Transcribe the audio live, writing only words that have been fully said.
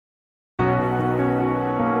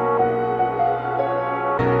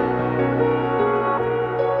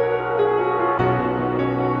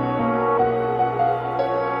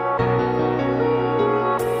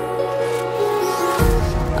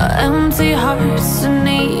empty hearts and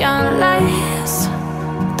neon lights.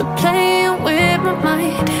 They're playing with my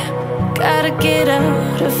mind. Gotta get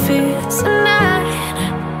out of here tonight.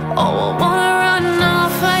 Oh, I wanna run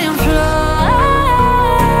off and fly.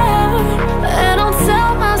 And I'll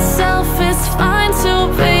tell myself it's fine to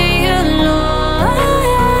be alone,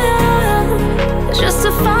 just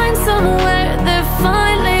to find somewhere that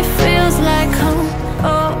finally feels like home.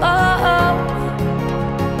 Oh, oh, oh.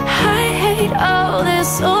 I hate all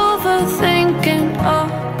this overthinking. Oh,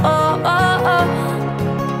 oh, oh, oh.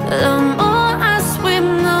 The more I swim,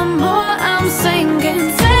 the more I'm sinking.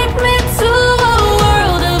 Take me to a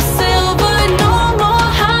world of silver. No more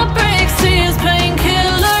heartbreaks, tears,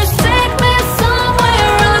 painkillers. Take me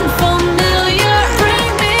somewhere unfamiliar.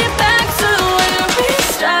 Bring me back to where we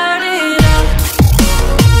started out.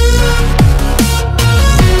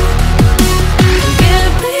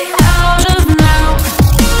 Get me out of now,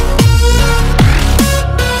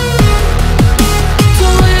 to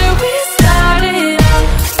where we started out.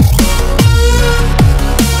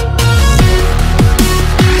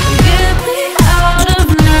 Get me out of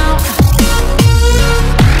now,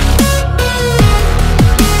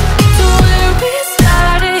 to where we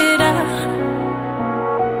started out.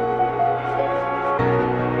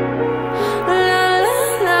 La la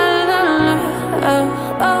la la la,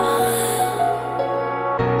 oh, oh.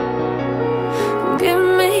 Get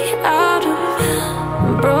me out of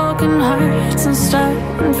broken hearts and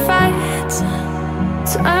starting fights,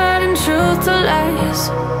 turning truth to lies.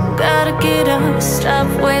 Gotta get up, stop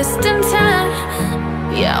wasting time.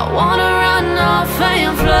 Yeah, I wanna run off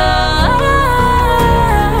and fly.